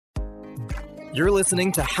You're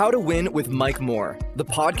listening to How to Win with Mike Moore, the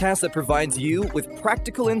podcast that provides you with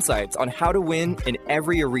practical insights on how to win in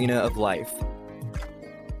every arena of life.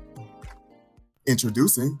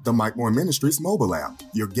 Introducing the Mike Moore Ministries mobile app,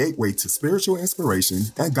 your gateway to spiritual inspiration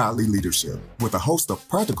and godly leadership. With a host of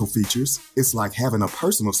practical features, it's like having a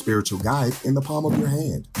personal spiritual guide in the palm of your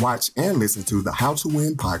hand. Watch and listen to the How to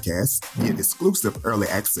Win podcast, get exclusive early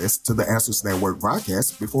access to the Answers That Work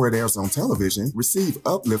broadcast before it airs on television, receive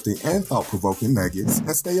uplifting and thought-provoking nuggets,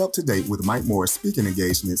 and stay up to date with Mike Moore's speaking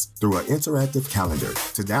engagements through an interactive calendar.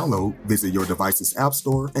 To download, visit your device's app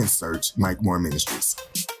store and search Mike Moore Ministries.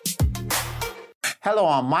 Hello,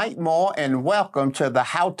 I'm Mike Moore, and welcome to the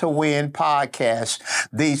How to Win podcast.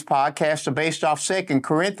 These podcasts are based off 2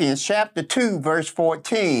 Corinthians chapter 2, verse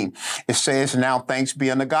 14. It says, "Now thanks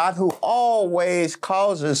be unto God who always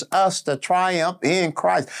causes us to triumph in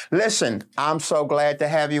Christ." Listen, I'm so glad to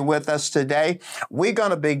have you with us today. We're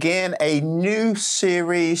going to begin a new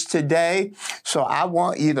series today, so I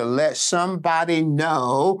want you to let somebody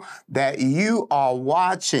know that you are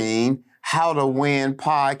watching How to Win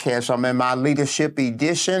podcast. I'm in my leadership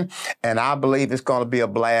edition, and I believe it's going to be a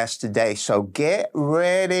blast today. So get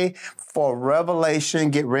ready for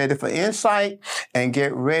revelation, get ready for insight, and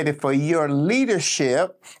get ready for your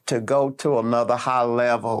leadership to go to another high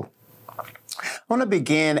level. I want to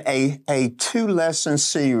begin a 2-lesson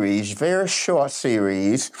series, very short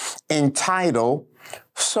series, entitled,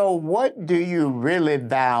 "So What Do You Really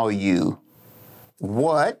Value?"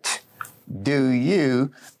 What do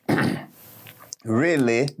you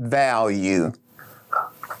really value?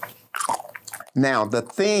 Now, the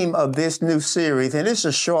theme of this new series, and it's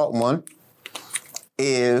a short one,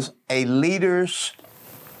 is a leader's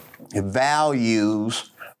values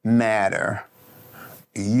matter.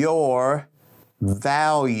 Your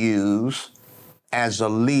values as a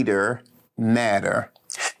leader matter.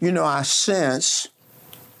 You know, I sense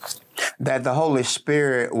that the Holy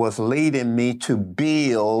Spirit was leading me to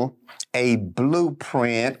build a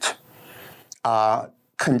blueprint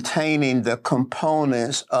containing the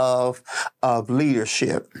components of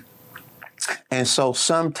leadership. And so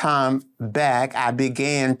sometime back, I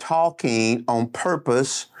began talking on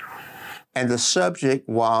purpose, and the subject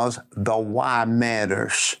was the why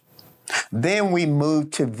matters. Then we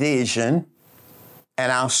moved to vision,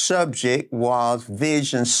 and our subject was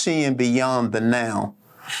vision, seeing beyond the now.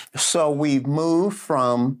 So we've moved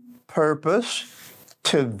from purpose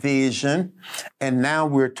to vision, and now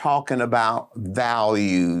we're talking about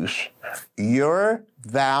values. Your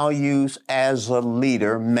values as a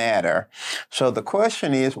leader matter. So the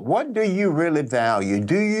question is, what do you really value?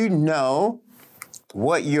 Do you know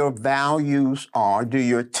what your values are? Do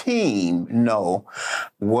your team know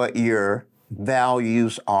what your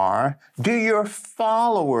values are? Do your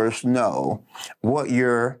followers know what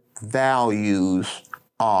your values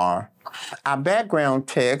are? Our background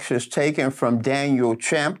text is taken from Daniel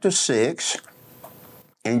chapter 6.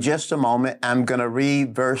 In just a moment, I'm going to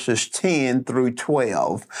read verses 10 through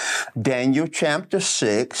 12. Daniel chapter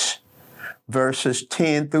 6, verses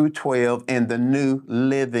 10 through 12 in the New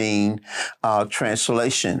Living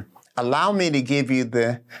Translation. Allow me to give you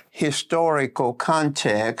the historical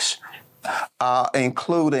context,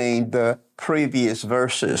 including the previous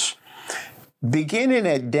verses. Beginning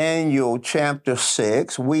at Daniel chapter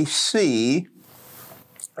 6, we see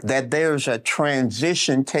that there's a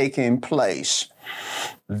transition taking place,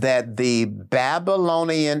 that the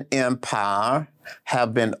Babylonian Empire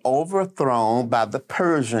have been overthrown by the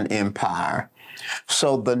Persian Empire.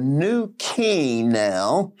 So the new king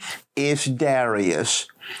now is Darius.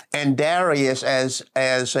 And Darius,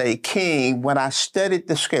 as a king, when I studied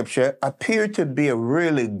the scripture, appeared to be a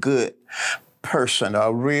really good person,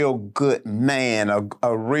 a real good man,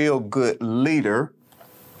 a real good leader.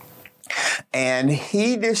 And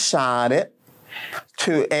he decided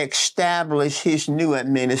to establish his new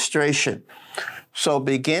administration. So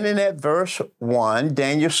beginning at verse 1,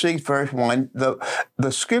 Daniel 6, verse 1, the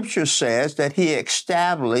scripture says that he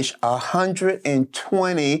established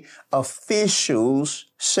 120 officials,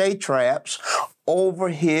 satraps, over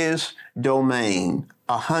his domain.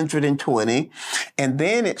 120. And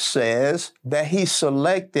then it says that he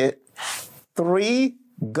selected 3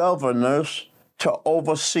 governors to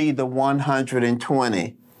oversee the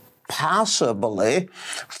 120. Possibly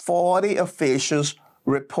 40 officials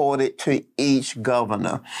reported to each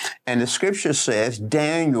governor. And the scripture says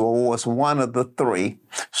Daniel was one of the 3.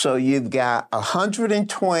 So you've got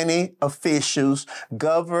 120 officials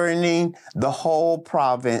governing the whole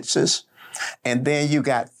provinces. And then you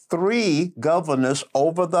got 3 governors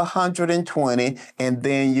over the 120, and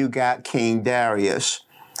then you got King Darius.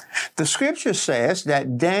 The scripture says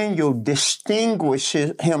that Daniel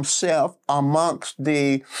distinguished himself amongst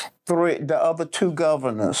the other two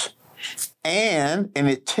governors. And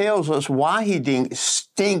it tells us why he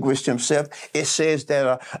distinguished himself. It says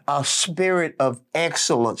that a spirit of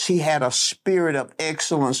excellence, he had a spirit of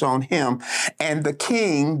excellence on him. And the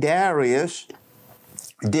king, Darius,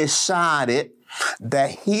 decided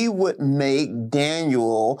that he would make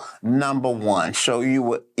Daniel number one. So you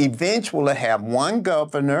would eventually have one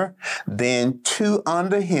governor, then two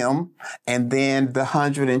under him, and then the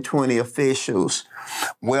 120 officials.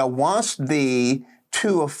 Well, once the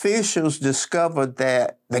two officials discovered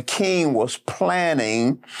that the king was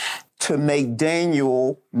planning to make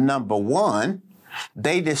Daniel number one,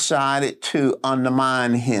 they decided to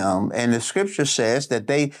undermine him. And the scripture says that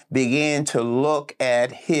they began to look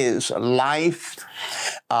at his life.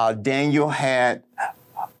 Daniel had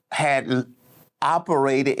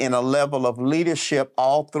operated in a level of leadership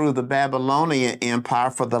all through the Babylonian Empire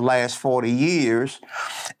for the last 40 years.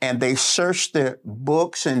 And they searched the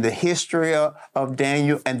books and the history of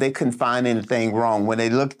Daniel, and they couldn't find anything wrong. When they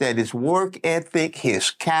looked at his work ethic, his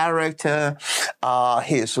character,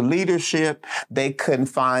 his leadership, they couldn't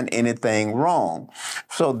find anything wrong.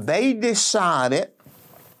 So they decided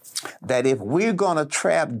that if we're going to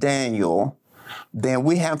trap Daniel, then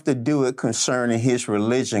we have to do it concerning his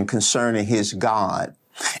religion, concerning his God.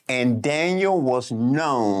 And Daniel was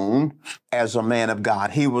known as a man of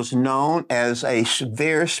God. He was known as a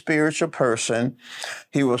very spiritual person.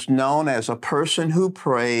 He was known as a person who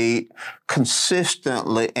prayed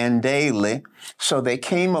consistently and daily. So they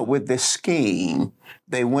came up with this scheme.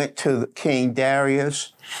 They went to King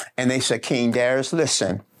Darius and they said, King Darius,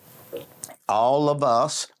 listen, all of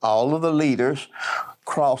us, all of the leaders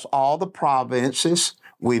across all the provinces,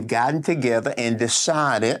 we've gotten together and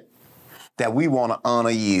decided that we want to honor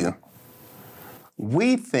you.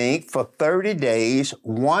 We think for 30 days,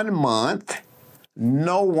 1 month,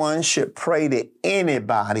 no one should pray to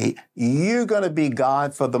anybody. You're going to be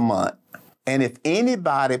God for the month. And if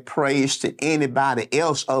anybody prays to anybody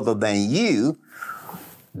else other than you,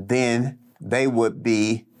 then they would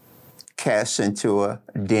be cast into a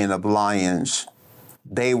den of lions.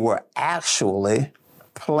 They were actually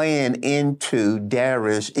playing into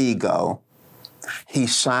Darius' ego. He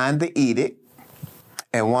signed the edict,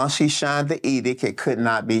 and once he signed the edict, it could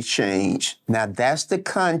not be changed. Now, that's the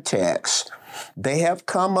context. They have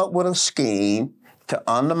come up with a scheme to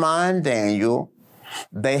undermine Daniel.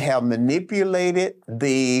 They have manipulated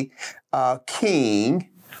the king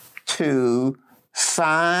to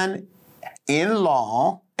sign in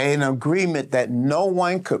law an agreement that no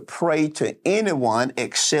one could pray to anyone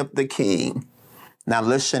except the king. Now,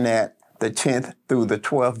 listen at the 10th through the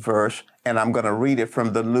 12th verse, and I'm going to read it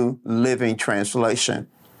from the New Living Translation.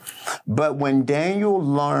 But when Daniel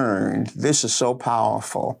learned, this is so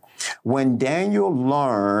powerful, when Daniel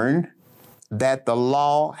learned that the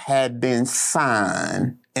law had been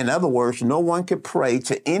signed, in other words, no one could pray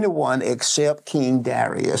to anyone except King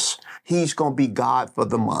Darius. He's going to be God for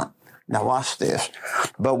the month. Now watch this.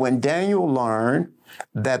 But when Daniel learned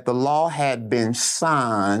that the law had been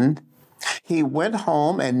signed, he went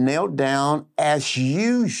home and knelt down as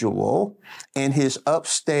usual in his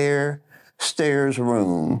upstairs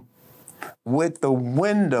room with the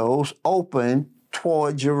windows open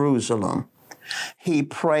toward Jerusalem. He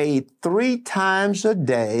prayed 3 times a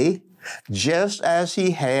day, just as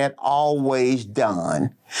he had always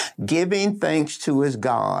done, giving thanks to his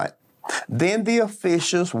God. Then the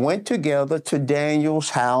officials went together to Daniel's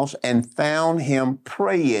house and found him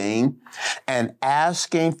praying and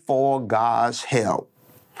asking for God's help.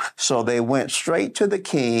 So they went straight to the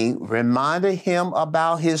king, reminded him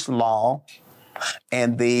about his law,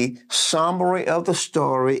 and the summary of the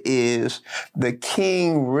story is the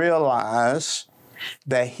king realized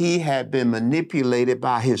that he had been manipulated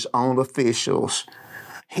by his own officials.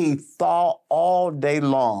 He thought all day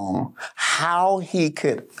long how he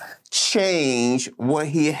could change what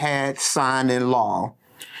he had signed in law.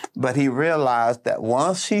 But he realized that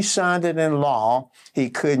once he signed it in law, he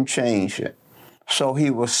couldn't change it. So he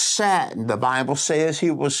was saddened. The Bible says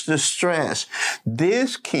he was distressed.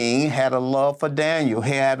 This king had a love for Daniel.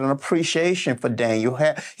 He had an appreciation for Daniel.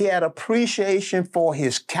 He had appreciation for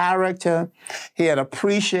his character. He had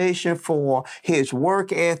appreciation for his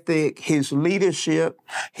work ethic, his leadership,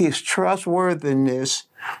 his trustworthiness.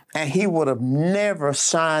 And he would have never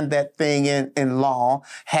signed that thing in law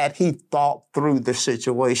had he thought through the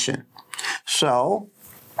situation. So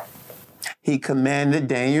he commanded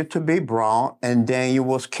Daniel to be brought, and Daniel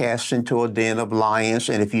was cast into a den of lions.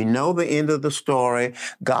 And if you know the end of the story,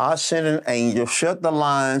 God sent an angel, shut the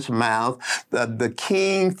lion's mouth. The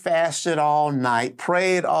king fasted all night,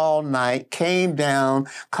 prayed all night, came down,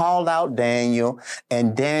 called out Daniel,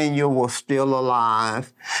 and Daniel was still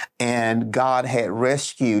alive, and God had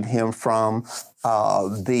rescued him from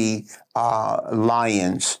the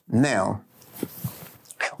lions. Now,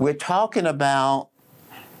 we're talking about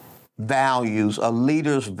values. A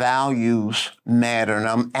leader's values matter. And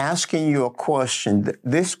I'm asking you a question.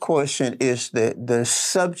 This question is the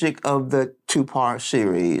subject of the two-part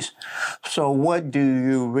series. So what do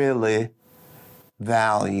you really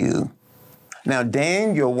value? Now,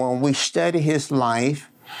 Daniel, when we study his life,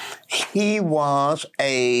 he was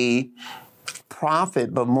a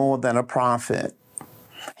prophet, but more than a prophet.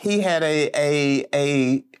 He had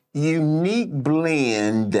a unique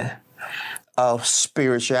blend of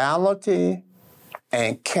spirituality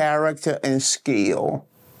and character and skill.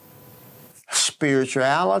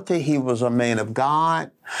 Spirituality, he was a man of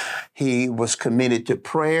God. He was committed to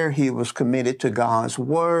prayer. He was committed to God's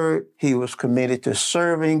word. He was committed to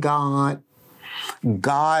serving God.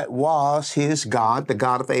 God was his God. The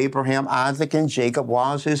God of Abraham, Isaac, and Jacob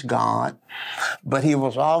was his God. But he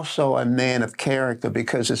was also a man of character,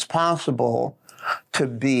 because it's possible to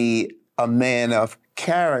be a man of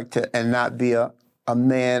character and not be a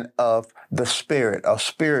man of the spirit, a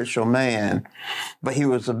spiritual man. But he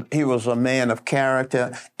was a man of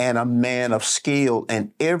character and a man of skill,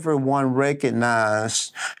 and everyone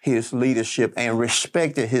recognized his leadership and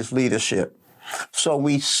respected his leadership. So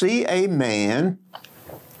we see a man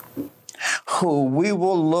who we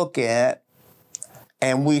will look at,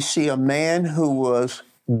 and we see a man who was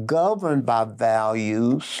governed by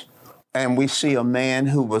values, and we see a man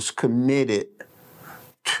who was committed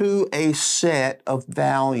to a set of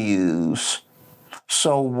values.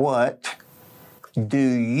 So what do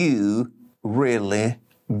you really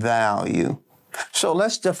value? So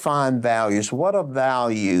let's define values. What are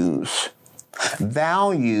values?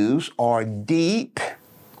 Values are deep,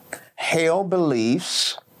 held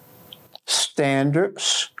beliefs,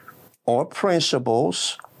 standards, or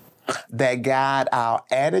principles that guide our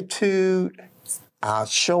attitude, our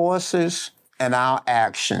choices, and our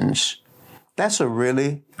actions. That's a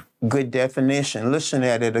really good definition. Listen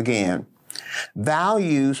at it again.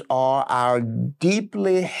 Values are our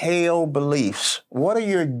deeply held beliefs. What are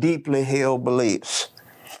your deeply held beliefs?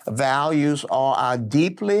 Values are our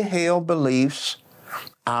deeply held beliefs,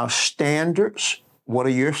 our standards. What are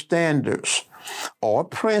your standards? Or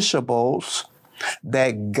principles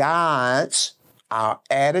that guides our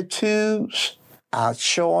attitudes, our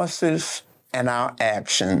choices, and our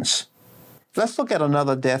actions. Let's look at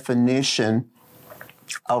another definition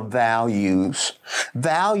of values.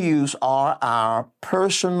 Values are our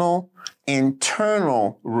personal,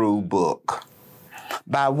 internal rule book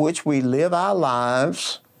by which we live our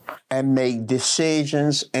lives and make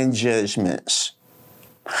decisions and judgments.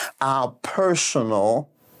 Our personal,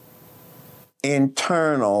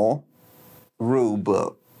 internal rule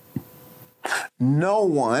book. No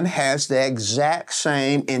one has the exact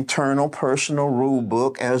same internal personal rule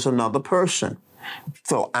book as another person.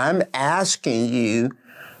 So I'm asking you,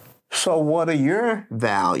 so what are your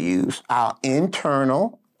values? Our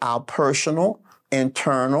internal, our personal,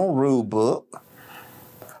 internal rule book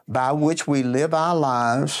by which we live our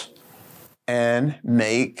lives and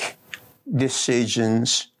make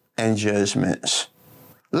decisions and judgments.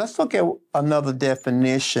 Let's look at another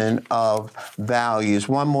definition of values.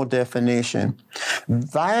 One more definition.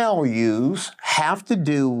 Values have to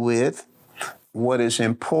do with what is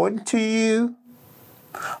important to you,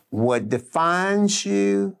 what defines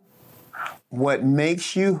you, what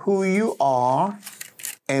makes you who you are,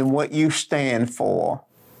 and what you stand for.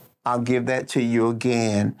 I'll give that to you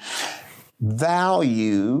again.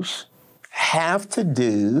 Values have to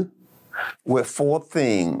do with four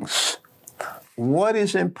things. What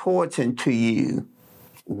is important to you?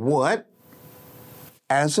 What,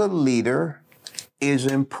 as a leader, is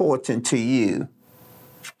important to you?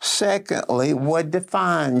 Secondly, what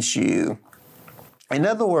defines you? In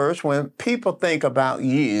other words, when people think about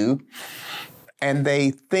you and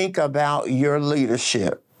they think about your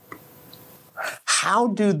leadership, how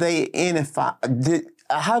do they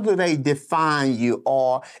define you?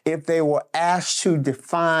 Or if they were asked to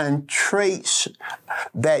define traits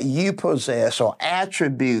that you possess or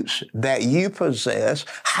attributes that you possess,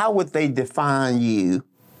 how would they define you?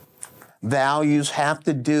 Values have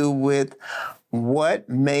to do with what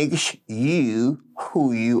makes you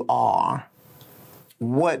who you are.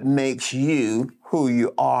 What makes you who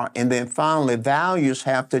you are. And then finally, values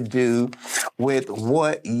have to do with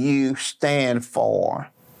what you stand for.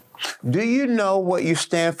 Do you know what you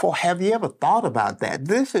stand for? Have you ever thought about that?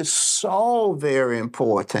 This is so very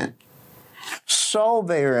important. So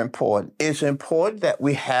very important. It's important that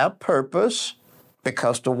we have purpose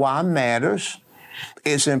because the why matters.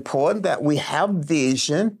 It's important that we have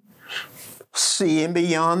vision, seeing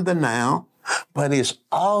beyond the now, but it's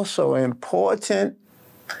also important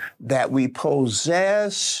that we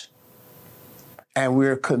possess and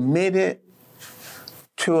we're committed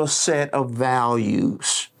to a set of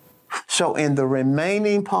values. So in the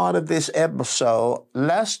remaining part of this episode,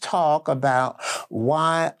 let's talk about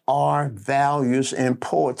why are values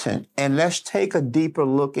important? And let's take a deeper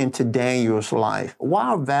look into Daniel's life. Why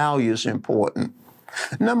are values important?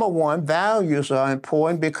 Number one, values are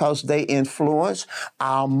important because they influence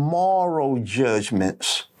our moral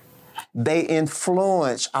judgments. They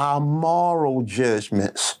influence our moral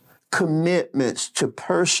judgments, commitments to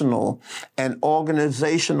personal and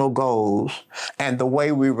organizational goals, and the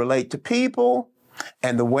way we relate to people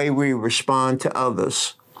and the way we respond to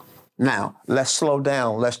others. Now, let's slow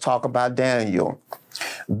down. Let's talk about Daniel.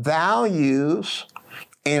 Values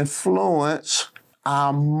influence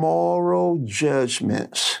our moral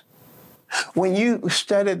judgments. When you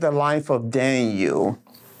study the life of Daniel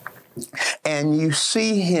and you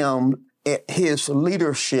see him, his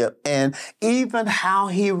leadership, and even how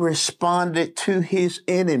he responded to his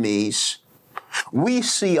enemies, we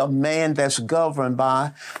see a man that's governed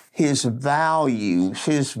by his values.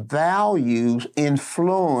 His values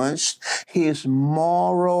influenced his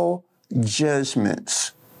moral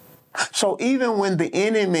judgments. So even when the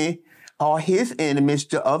enemy or his enemies,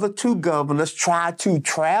 the other two governors, try to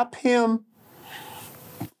trap him,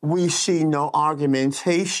 we see no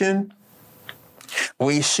argumentation.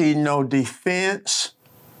 We see no defense.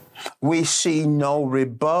 We see no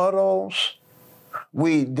rebuttals.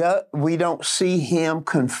 We don't see him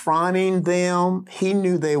confronting them. He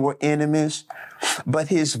knew they were enemies, but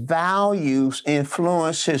his values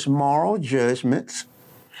influenced his moral judgments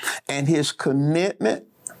and his commitment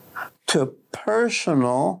to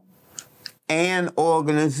personal and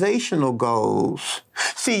organizational goals.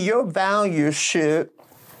 See, your values should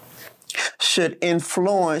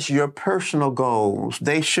influence your personal goals.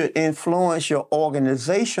 They should influence your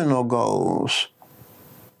organizational goals.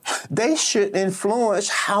 They should influence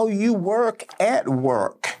how you work at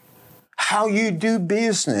work, how you do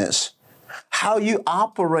business, how you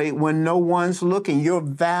operate when no one's looking. Your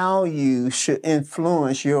values should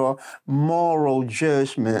influence your moral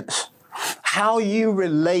judgments. How you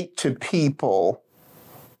relate to people.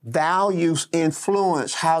 Values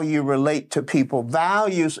influence how you relate to people.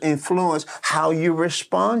 Values influence how you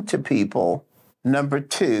respond to people. Number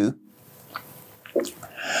two,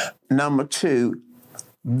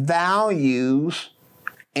 values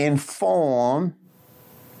inform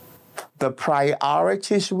the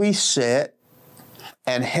priorities we set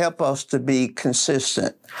and help us to be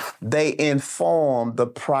consistent. They inform the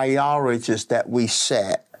priorities that we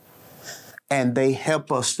set, and they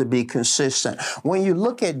help us to be consistent. When you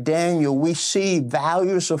look at Daniel, we see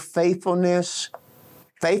values of faithfulness.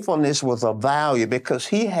 Faithfulness was a value because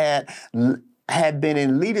he had been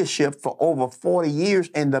in leadership for over 40 years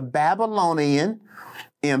in the Babylonian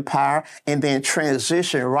Empire and then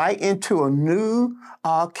transitioned right into a new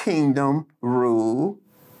kingdom rule.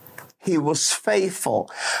 He was faithful.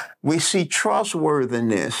 We see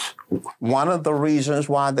trustworthiness. One of the reasons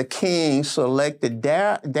why the king selected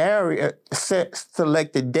Daniel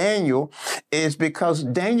is because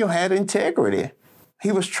Daniel had integrity.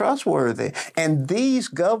 He was trustworthy. And these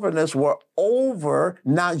governors were over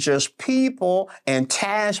not just people and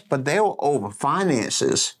tasks, but they were over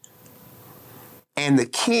finances. And the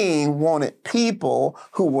king wanted people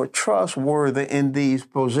who were trustworthy in these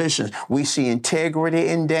positions. We see integrity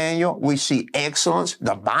in Daniel. We see excellence.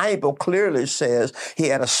 The Bible clearly says he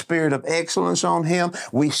had a spirit of excellence on him.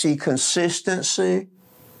 We see consistency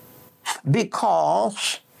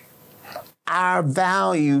because our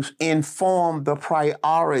values inform the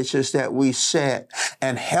priorities that we set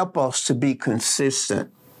and help us to be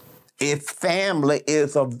consistent. If family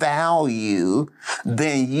is a value,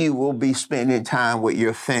 then you will be spending time with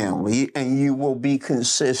your family and you will be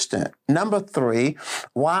consistent. Number three,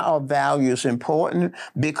 why are values important?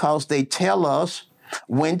 Because they tell us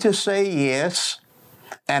when to say yes,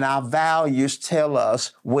 and our values tell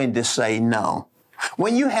us when to say no.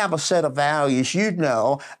 When you have a set of values, you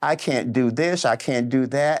know, I can't do this, I can't do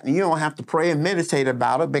that. And you don't have to pray and meditate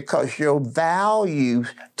about it because your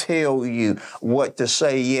values tell you what to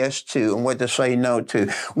say yes to and what to say no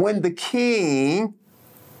to. When the king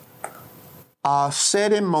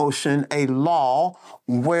set in motion a law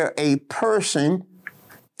where a person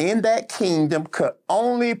in that kingdom could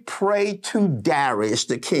only pray to Darius,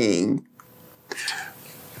 the king.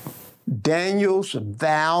 Daniel's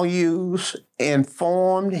values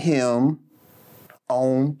informed him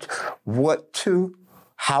on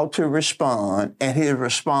how to respond, and his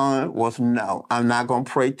response was no. I'm not going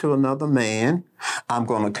to pray to another man. I'm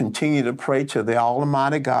going to continue to pray to the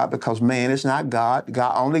Almighty God, because man is not God.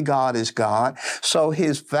 Only God is God. So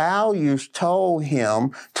his values told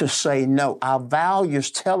him to say no. Our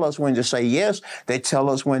values tell us when to say yes. They tell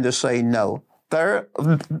us when to say no.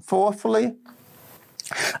 Fourthly,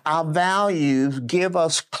 our values give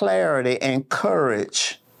us clarity and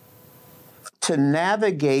courage to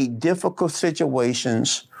navigate difficult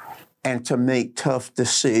situations and to make tough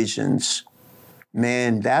decisions.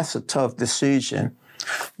 Man, that's a tough decision.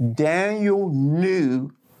 Daniel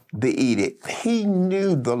knew the edict. He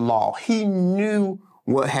knew the law. He knew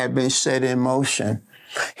what had been set in motion.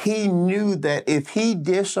 He knew that if he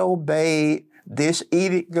disobeyed this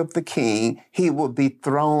edict of the king, he would be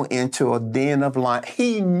thrown into a den of lions.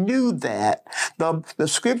 He knew that. The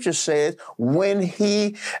scripture says when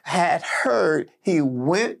he had heard, he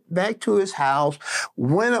went back to his house,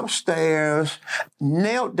 went upstairs,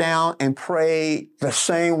 knelt down and prayed the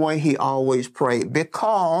same way he always prayed,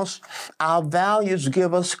 because our values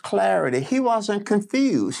give us clarity. He wasn't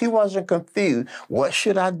confused. What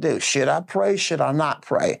should I do? Should I pray? Should I not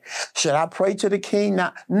pray? Should I pray to the king?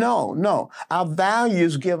 No. Our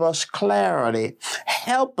values give us clarity,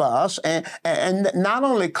 help us, and not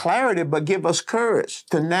only clarity, but give us courage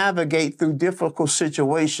to navigate through difficult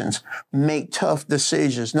situations, make tough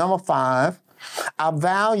decisions. Number 5, our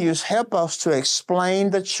values help us to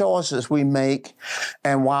explain the choices we make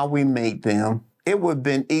and why we make them. It would have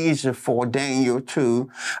been easier for Daniel to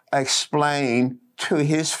explain to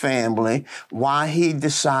his family why he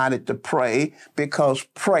decided to pray, because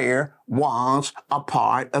prayer was a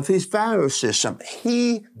part of his value system.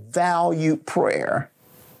 He valued prayer.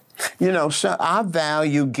 So I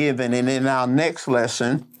value giving, and in our next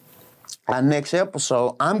lesson, our next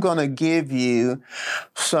episode, I'm going to give you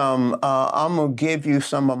some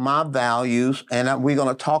of my values, and we're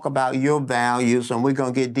going to talk about your values, and we're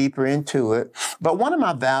going to get deeper into it. But one of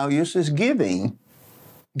my values is giving.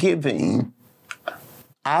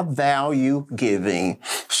 I value giving.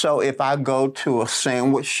 So if I go to a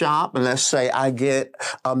sandwich shop, and let's say I get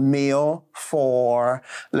a meal for,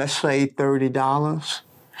 let's say, $30,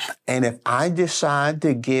 and if I decide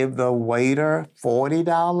to give the waiter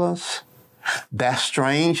 $40, that's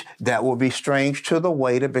strange. That will be strange to the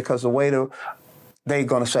waiter, because the waiter, they're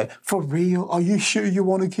going to say, for real? Are you sure you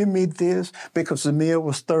want to give me this? Because the meal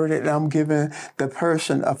was $30 and I'm giving the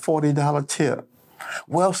person a $40 tip.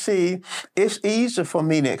 Well, see, it's easy for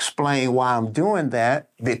me to explain why I'm doing that,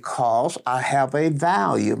 because I have a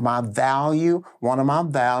value. One of my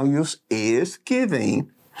values is giving.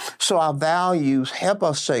 So our values help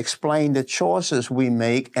us to explain the choices we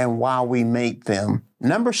make and why we make them.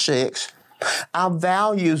 Number 6, our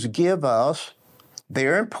values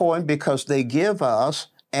they're important because they give us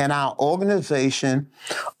and our organization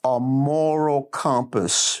a moral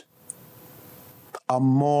compass. A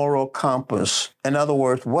moral compass. In other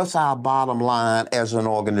words, what's our bottom line as an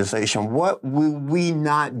organization? What will we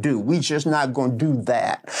not do? We just not going to do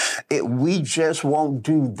that. We just won't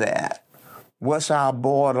do that. What's our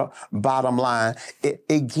bottom line?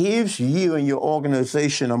 It gives you and your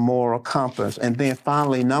organization a moral compass. And then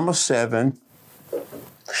finally, number 7,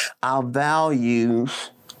 our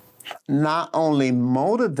values not only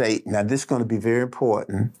motivate, now this is going to be very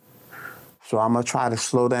important, so I'm going to try to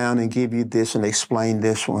slow down and give you this and explain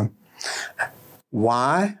this one.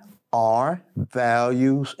 Why are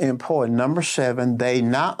values important? Number 7, they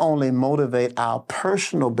not only motivate our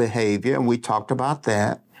personal behavior, and we talked about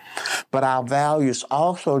that, but our values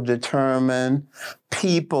also determine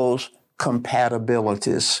people's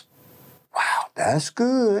compatibilities. Wow, that's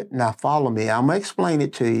good. Now follow me. I'm going to explain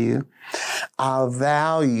it to you. Our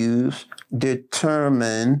values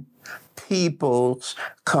determine people's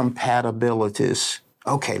compatibilities.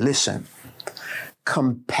 Okay, listen.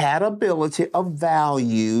 Compatibility of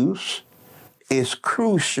values is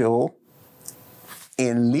crucial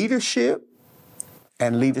in leadership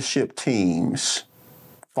and leadership teams.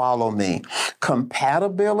 Follow me.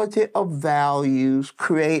 Compatibility of values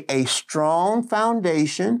create a strong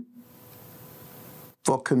foundation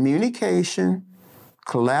for communication,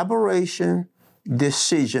 collaboration,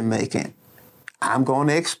 decision-making. I'm going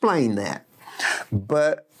to explain that.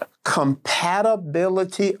 But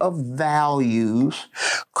compatibility of values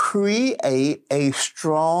create a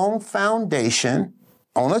strong foundation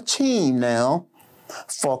on a team now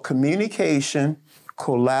for communication,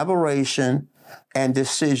 collaboration, and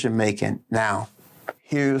decision making. Now,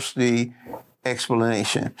 here's the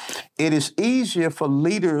explanation. It is easier for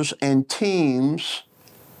leaders and teams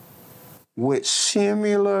with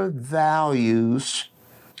similar values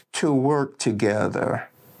to work together.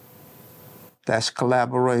 That's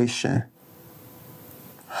collaboration.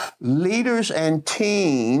 Leaders and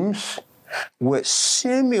teams with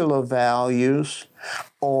similar values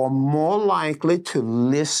are more likely to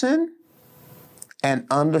listen and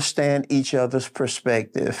understand each other's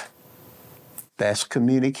perspective. That's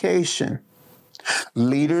communication.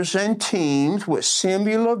 Leaders and teams with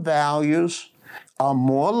similar values are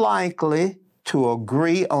more likely to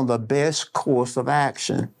agree on the best course of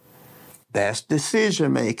action. That's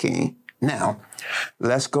decision making. Now,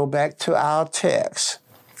 let's go back to our text.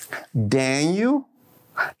 Daniel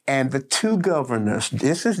and the two governors.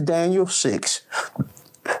 This is Daniel 6.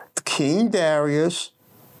 King Darius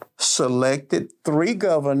selected 3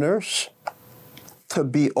 governors to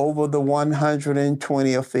be over the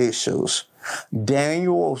 120 officials.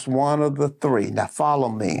 Daniel was one of the 3. Now follow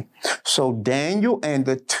me. So Daniel and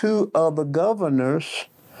the 2 other governors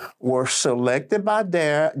were selected by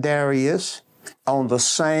Darius on the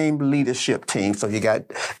same leadership team. So you got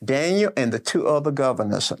Daniel and the 2 other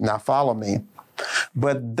governors. Now follow me.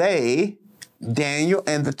 But Daniel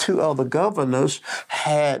and the 2 other governors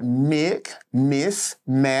had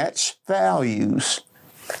mismatched values.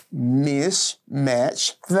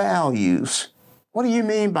 Mismatched values. What do you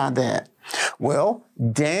mean by that? Well,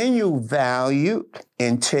 Daniel valued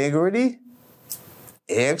integrity,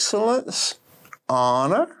 excellence,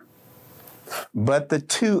 honor, but the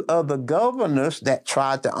 2 other governors that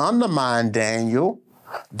tried to undermine Daniel,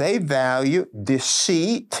 they valued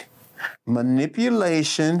deceit,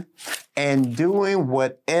 manipulation, and doing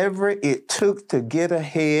whatever it took to get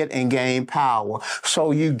ahead and gain power.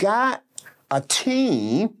 So you got a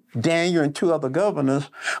team, Daniel and 2 other governors,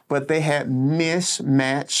 but they had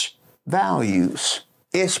mismatched values.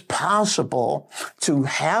 It's possible to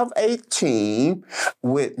have a team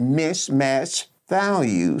with mismatched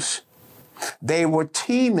values. They were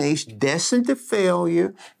teammates destined to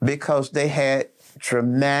failure because they had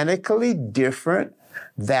dramatically different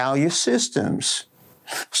value systems.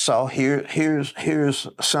 So here's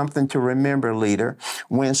something to remember, leader.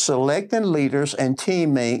 When selecting leaders and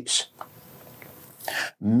teammates,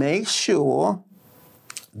 make sure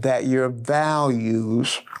that your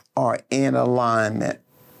values are in alignment.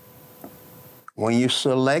 When you're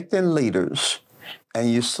selecting leaders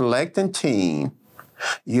and you're selecting team,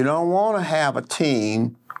 you don't want to have a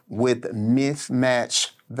team with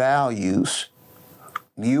mismatched values.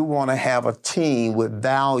 You want to have a team with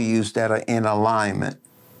values that are in alignment.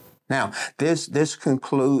 Now, this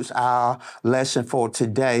concludes our lesson for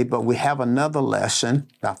today, but we have another lesson.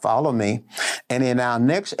 Now, follow me. And in our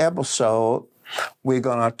next episode, we're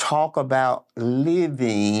going to talk about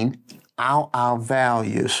living out our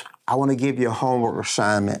values. I want to give you a homework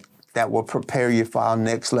assignment that will prepare you for our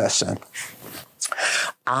next lesson.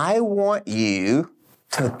 I want you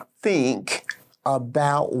to think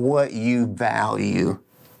about what you value.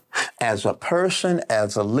 As a person,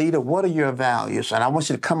 as a leader, what are your values? And I want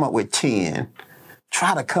you to come up with 10.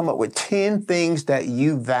 Try to come up with 10 things that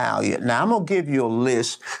you value. Now, I'm going to give you a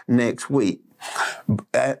list next week.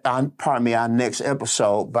 Our next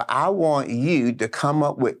episode. But I want you to come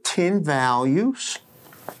up with 10 values.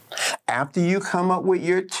 After you come up with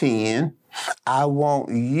your 10, I want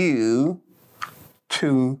you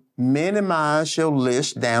to minimize your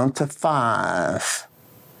list down to 5.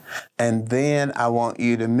 And then I want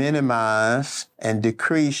you to minimize and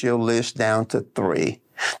decrease your list down to 3.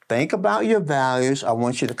 Think about your values. I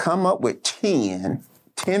want you to come up with 10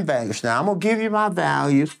 values. Now, I'm going to give you my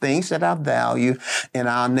values, things that I value in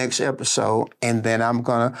our next episode. And then I'm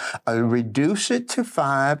going to reduce it to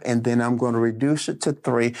 5. And then I'm going to reduce it to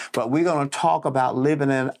 3. But we're going to talk about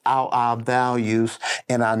living out our values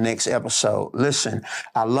in our next episode. Listen,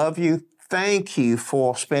 I love you. Thank you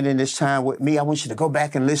for spending this time with me. I want you to go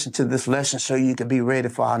back and listen to this lesson so you can be ready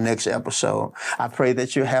for our next episode. I pray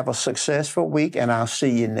that you have a successful week, and I'll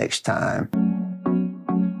see you next time.